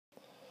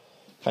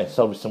Okay,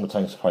 solve a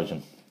simultaneous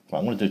equation. Right,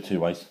 I'm going to do it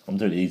two ways. I'm going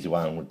to do it the easy way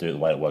and I'm going to do it the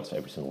way it works for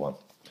every single one.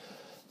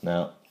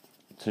 Now,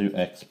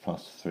 2x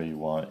plus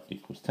 3y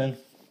equals 10.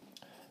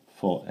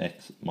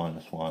 4x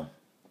minus y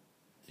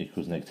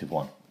equals negative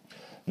 1.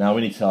 Now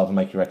we need to either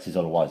make your x's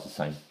or the y's the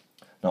same.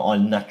 Now I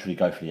naturally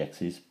go for the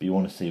x's, but you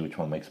want to see which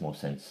one makes more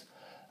sense.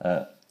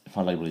 If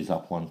I label these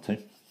up 1, 2,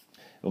 it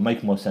will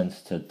make more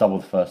sense to double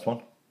the first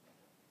one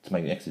to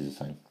make the x's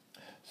the same.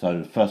 So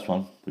the first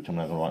one, which I'm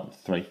now going to write with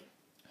 3,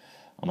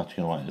 I'm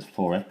actually going to write it as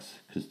 4x,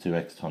 because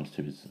 2x times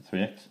 2 is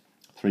 3x.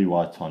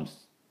 3y times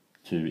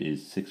 2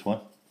 is 6y,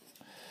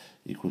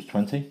 equals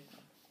 20.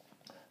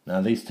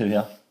 Now these two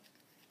here,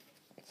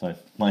 so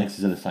my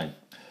x's are the same.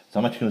 So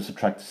I'm actually going to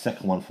subtract the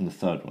second one from the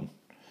third one.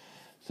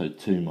 So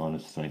 2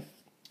 minus 3.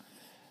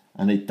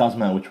 And it does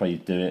matter which way you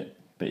do it,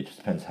 but it just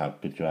depends how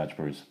good your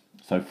algebra is.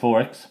 So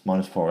 4x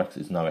minus 4x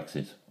is no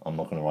x's. I'm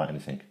not going to write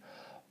anything.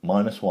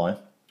 Minus y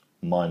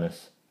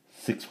minus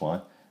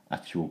 6y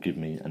actually will give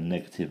me a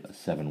negative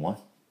 7y.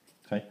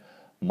 Okay,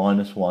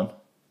 minus 1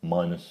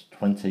 minus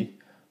 20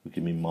 will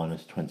give me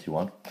minus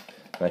 21.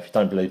 Now if you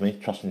don't believe me,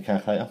 trust in the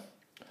calculator.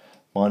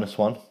 Minus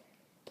 1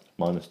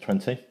 minus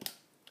 20 is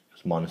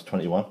minus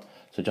 21.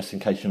 So just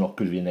in case you're not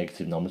good with your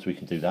negative numbers, we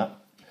can do that.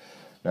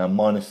 Now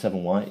minus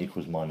 7y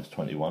equals minus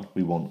 21.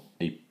 We want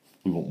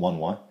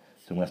 1y.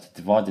 So we have to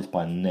divide this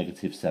by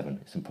negative 7.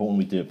 It's important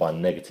we do it by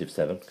negative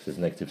 7 because there's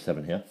negative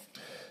 7 here.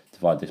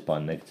 Divide this by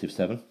negative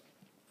 7.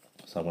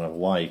 So I'm going to have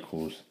y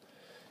equals,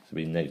 to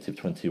be negative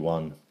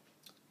 21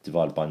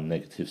 divided by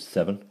negative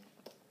 7,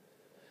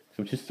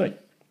 which is 3.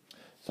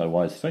 So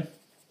y is 3.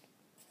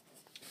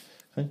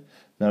 Okay.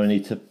 Now we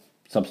need to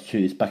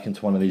substitute this back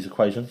into one of these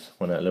equations.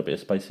 Run out a little bit of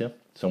space here.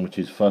 So I'm going to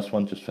choose the first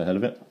one just for the hell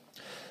of it.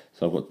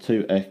 So I've got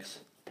 2x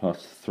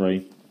plus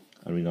 3,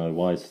 and we know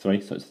y is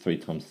 3, so it's 3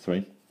 times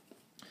 3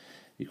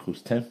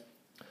 equals 10.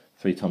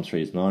 3 times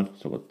 3 is 9,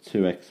 so I've got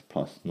 2x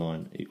plus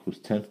 9 equals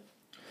 10.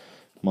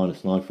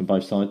 Minus 9 from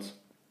both sides.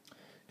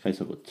 Okay,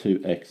 so I've got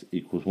 2x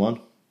equals 1.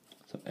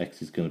 So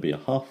x is going to be a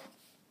half.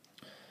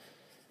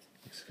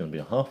 X is going to be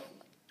a half.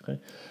 Okay.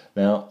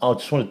 Now, I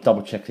just want to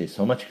double check this.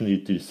 So I'm actually going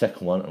to do the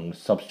second one. I'm going to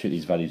substitute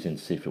these values in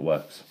to see if it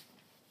works.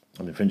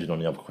 I'm infringing on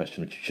the other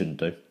question, which you shouldn't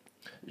do.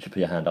 You should put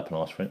your hand up and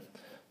ask for it.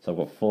 So I've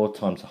got 4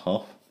 times a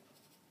half.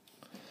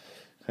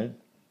 Okay.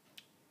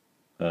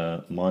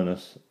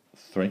 Minus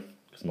 3,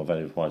 because my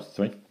value of y is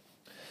 3,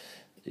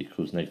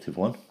 equals negative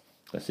 1.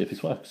 Let's see if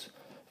this works.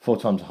 4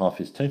 times a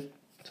half is 2.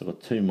 So I've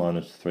got 2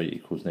 minus 3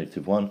 equals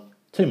negative 1.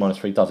 2 minus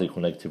 3 does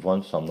equal negative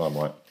 1, so I'm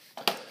right.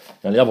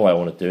 Now the other way I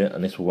want to do it,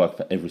 and this will work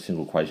for every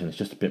single equation, it's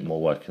just a bit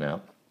more working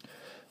out.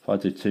 If I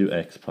do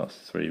 2x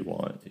plus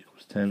 3y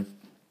equals 10,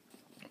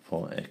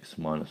 4x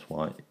minus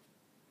y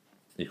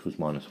equals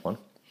minus 1.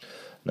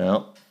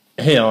 Now,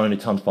 here I only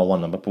times by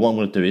one number, but what I'm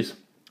going to do is,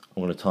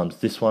 I'm going to times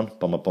this one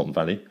by my bottom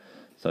value.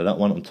 So that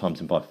one I'm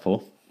timesing by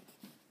 4.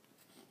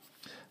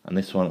 And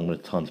this one I'm going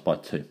to times by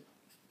 2.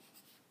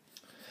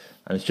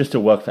 And it's just to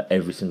work for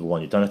every single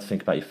one. You don't have to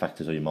think about your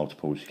factors or your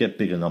multiples. You get a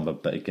bigger number,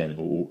 but again, it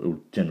will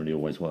generally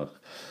always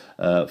work.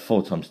 4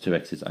 times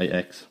 2x is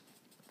 8x.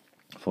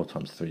 4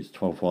 times 3 is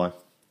 12y.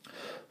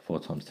 4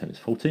 times 10 is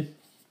 40.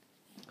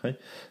 Okay.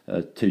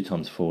 2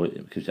 times 4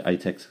 gives you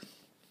 8x.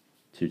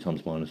 2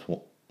 times minus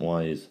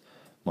y is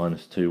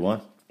minus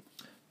 2y.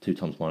 2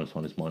 times minus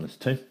 1 is minus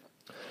 2.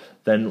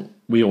 Then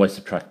we always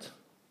subtract.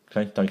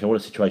 Okay, don't care what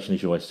the situation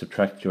is, you always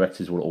subtract. Your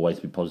x's will always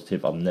be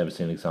positive. I've never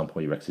seen an example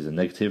where your x's are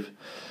negative.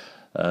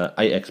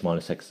 8x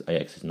minus x,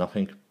 8x is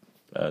nothing.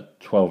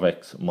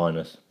 12x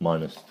minus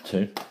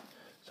 2.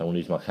 So I'm going to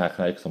use my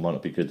calculator because I might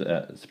not be good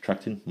at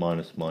subtracting.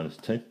 Minus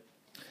 2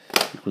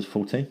 equals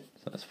 14.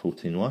 So that's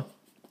 14y.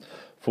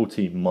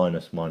 40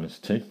 minus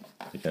 2.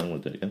 Again, I'm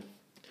going to do it again.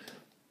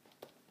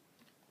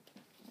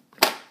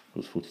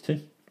 Equals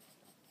 42.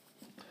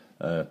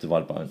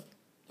 Divided by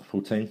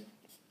 14.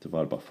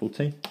 Divided by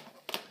 14.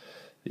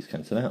 These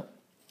cancel out.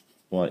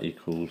 Y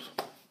equals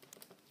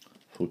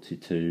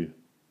 42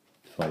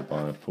 divided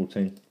by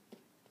 14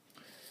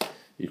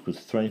 equals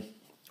 3.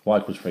 Y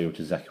equals 3, which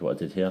is exactly what I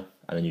did here.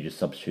 And then you just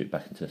substitute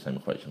back into the same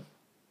equation.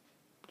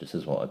 Just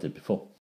as what I did before.